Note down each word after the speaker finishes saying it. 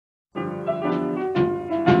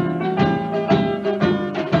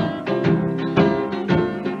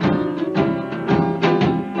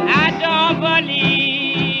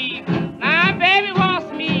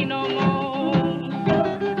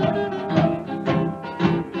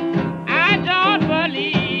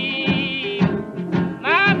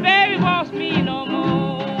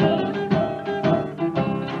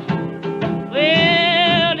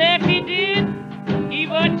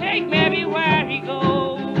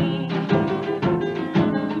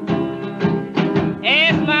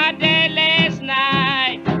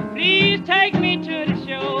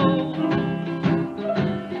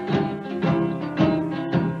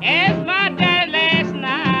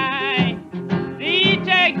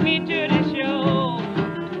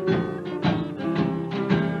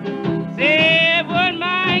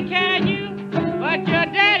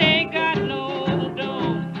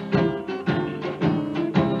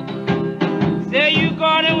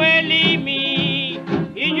away, leave me.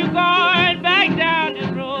 Is you going back down this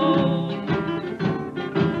road?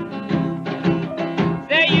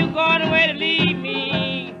 Say you going away to leave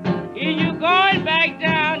me. Is you going back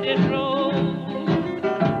down this road?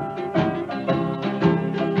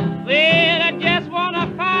 Well, I just wanna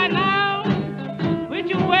find out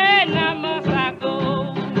which way now must I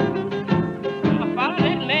go. I'ma follow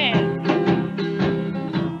that man.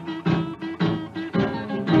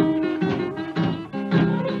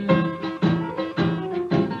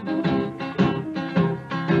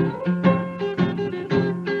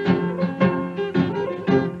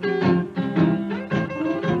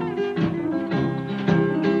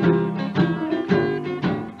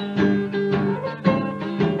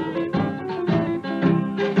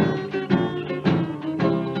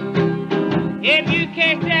 If you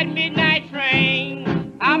catch that midnight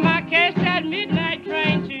train, I might catch that midnight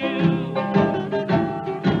train too.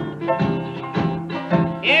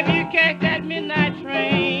 If you catch that midnight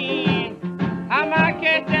train, I might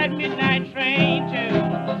catch that midnight train too.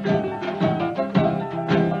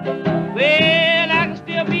 Well, I can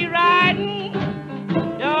still be riding,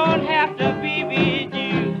 don't have to be with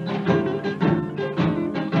you.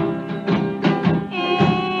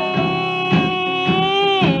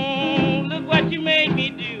 Look what you made me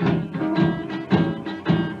do.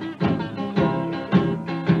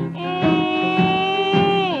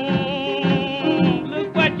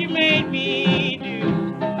 Look what you made me do.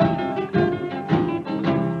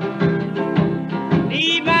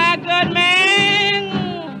 Leave my good man.